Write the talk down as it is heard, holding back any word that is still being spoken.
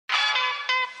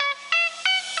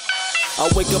I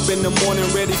wake up in the morning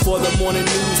ready for the morning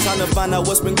news, trying to find out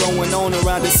what's been going on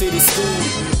around the city school.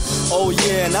 Oh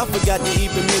yeah, and I forgot to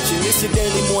even mention, it's your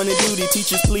daily morning duty.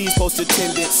 Teachers, please post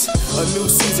attendance. A new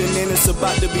season and it's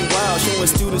about to be wild, showing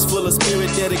students full of spirit,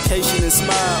 dedication, and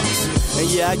smiles. And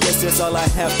yeah, I guess that's all I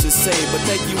have to say, but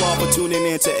thank you all for tuning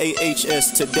in to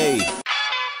AHS Today.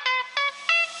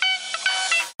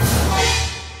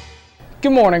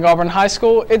 Good morning, Auburn High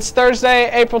School. It's Thursday,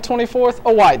 April 24th,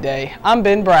 a white day. I'm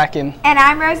Ben Bracken. And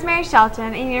I'm Rosemary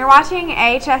Shelton, and you're watching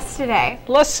AHS Today.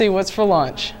 Let's see what's for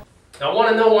lunch. I want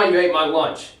to know why you ate my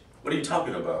lunch. What are you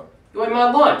talking about? You ate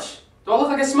my lunch. Do I look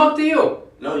like a smug to you?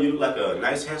 No, you look like a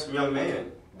nice, handsome young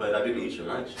man, but I didn't eat your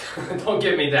lunch. Don't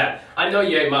give me that. I know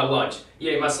you ate my lunch.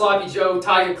 You ate my Sloppy Joe,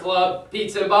 Tiger Club,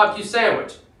 pizza, and barbecue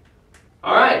sandwich.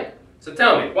 All right, so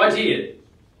tell me, why'd you eat it?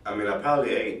 I mean, I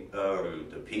probably ate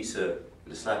the pizza,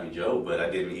 the Sloppy Joe, but I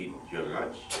didn't eat your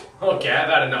lunch. Okay, I've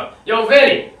had enough. Yo,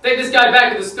 Vinny, take this guy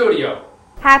back to the studio.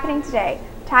 Happening today,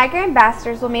 Tiger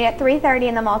ambassadors will meet at 3:30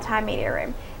 in the multimedia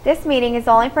room. This meeting is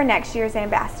only for next year's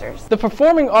ambassadors. The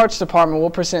Performing Arts Department will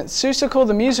present Seussical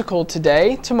the Musical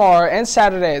today, tomorrow, and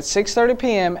Saturday at 6:30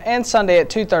 p.m. and Sunday at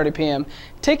 2:30 p.m.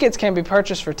 Tickets can be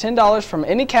purchased for $10 from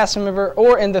any cast member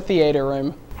or in the theater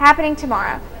room. Happening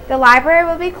tomorrow, the library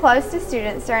will be closed to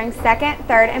students during 2nd,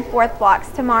 3rd, and 4th blocks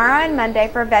tomorrow and Monday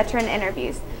for veteran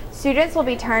interviews. Students will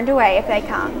be turned away if they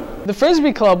come. The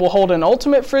Frisbee Club will hold an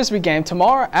ultimate Frisbee game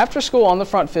tomorrow after school on the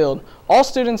front field. All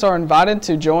students are invited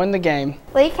to join the game.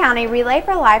 Lee County Relay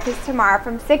for Life is tomorrow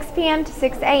from 6 p.m. to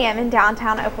 6 a.m. in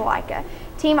downtown Opelika.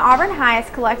 Team Auburn High has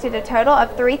collected a total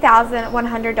of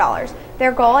 $3,100.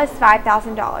 Their goal is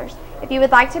 $5,000. If you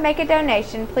would like to make a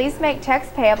donation, please make checks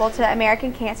payable to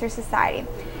American Cancer Society.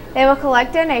 They will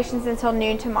collect donations until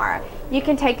noon tomorrow. You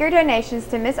can take your donations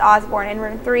to Miss Osborne in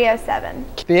room 307.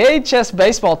 The AHS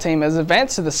baseball team has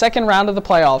advanced to the second round of the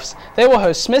playoffs. They will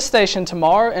host Smith Station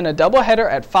tomorrow in a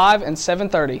doubleheader at 5 and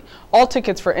 7:30. All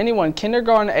tickets for anyone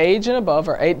kindergarten age and above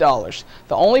are $8.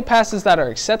 The only passes that are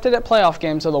accepted at playoff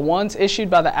games are the ones issued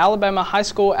by the Alabama High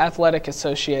School Athletic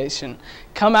Association.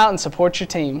 Come out and support your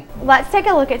team. Let's take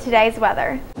a look at today's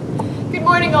weather. Good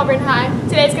morning, Auburn High.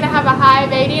 Today's going to have a high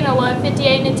of 80 and a low of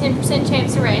 58 and a 10%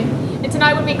 chance of rain. And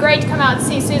tonight would be great to come out and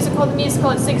see Seussical the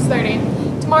Musical at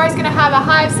 6:30. Tomorrow's going to have a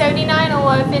high of 79, a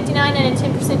low of 59, and a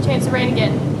 10% chance of rain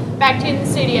again. Back to you in the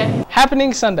studio.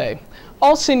 Happening Sunday.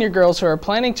 All senior girls who are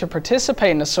planning to participate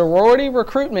in a sorority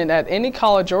recruitment at any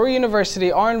college or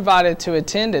university are invited to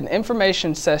attend an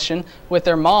information session with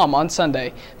their mom on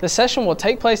Sunday. The session will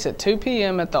take place at 2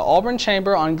 p.m. at the Auburn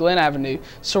Chamber on Glen Avenue.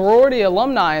 Sorority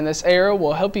alumni in this area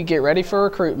will help you get ready for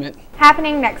recruitment.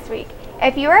 Happening next week.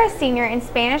 If you are a senior in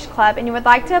Spanish Club and you would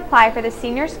like to apply for the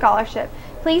Senior Scholarship,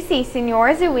 please see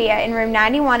Senora Zuia in room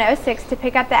 9106 to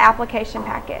pick up the application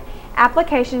packet.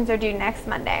 Applications are due next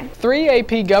Monday. 3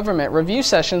 AP Government review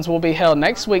sessions will be held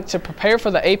next week to prepare for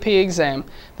the AP exam.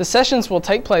 The sessions will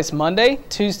take place Monday,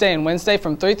 Tuesday, and Wednesday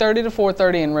from 3:30 to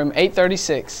 4:30 in room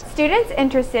 836. Students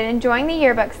interested in joining the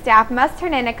yearbook staff must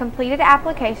turn in a completed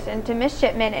application to Ms.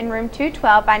 Shipman in room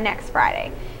 212 by next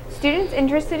Friday. Students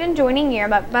interested in joining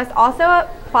yearbook must also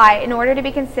apply in order to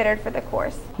be considered for the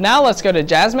course. Now let's go to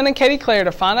Jasmine and Katie Claire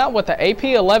to find out what the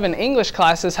AP 11 English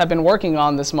classes have been working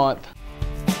on this month.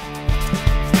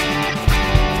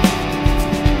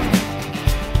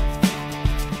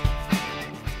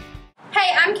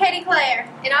 I'm Katie Claire.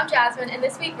 And I'm Jasmine, and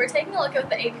this week we're taking a look at what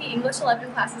the AP English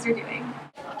 11 classes are doing.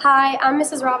 Hi, I'm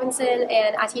Mrs. Robinson,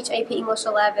 and I teach AP English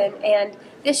 11, and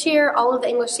this year all of the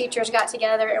English teachers got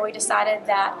together and we decided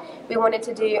that we wanted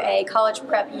to do a college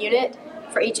prep unit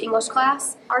for each English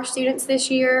class. Our students this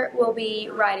year will be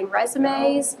writing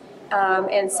resumes,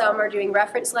 and some are doing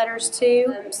reference letters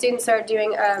too. Students are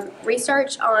doing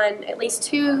research on at least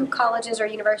 2 colleges or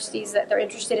universities that they're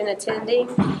interested in attending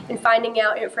and finding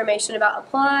out information about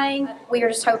applying. We are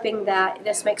just hoping that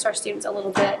this makes our students a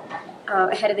little bit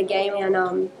ahead of the game,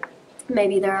 and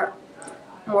maybe they're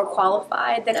more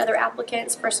qualified than other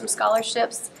applicants for some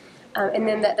scholarships. And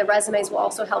then that the resumes will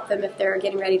also help them if they're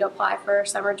getting ready to apply for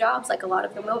summer jobs, like a lot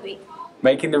of them will be.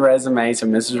 Making the resumes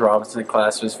in Mrs. Robinson's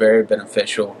class was very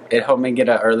beneficial. It helped me get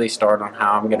an early start on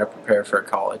how I'm going to prepare for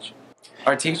college.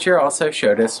 Our teacher also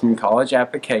showed us some college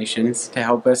applications to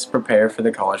help us prepare for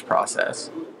the college process.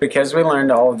 Because we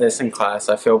learned all of this in class,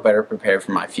 I feel better prepared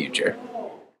for my future.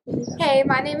 Hey,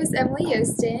 my name is Emily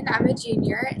Houston. I'm a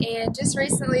junior, and just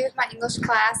recently with my English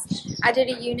class, I did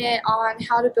a unit on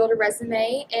how to build a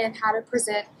resume and how to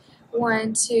present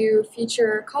one to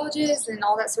future colleges and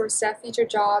all that sort of stuff, future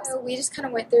jobs. So we just kind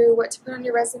of went through what to put on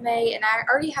your resume, and I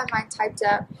already had mine typed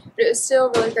up, but it was still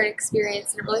a really great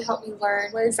experience, and it really helped me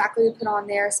learn what exactly we put on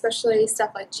there, especially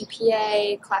stuff like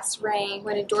GPA, class rank,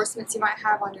 what endorsements you might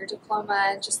have on your diploma,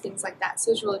 and just things like that. So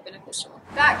it was really beneficial.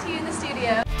 Back to you in the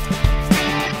studio.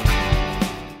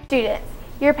 Students,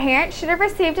 your parents should have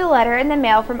received a letter in the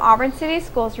mail from Auburn City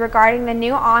Schools regarding the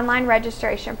new online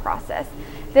registration process.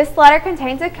 This letter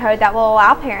contains a code that will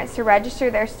allow parents to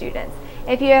register their students.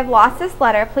 If you have lost this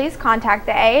letter, please contact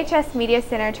the AHS Media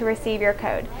Center to receive your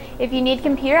code. If you need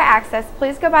computer access,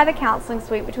 please go by the counseling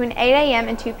suite between 8 a.m.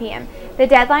 and 2 p.m. The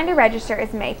deadline to register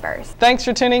is May 1st. Thanks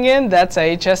for tuning in. That's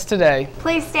AHS Today.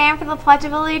 Please stand for the Pledge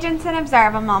of Allegiance and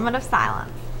observe a moment of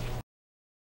silence.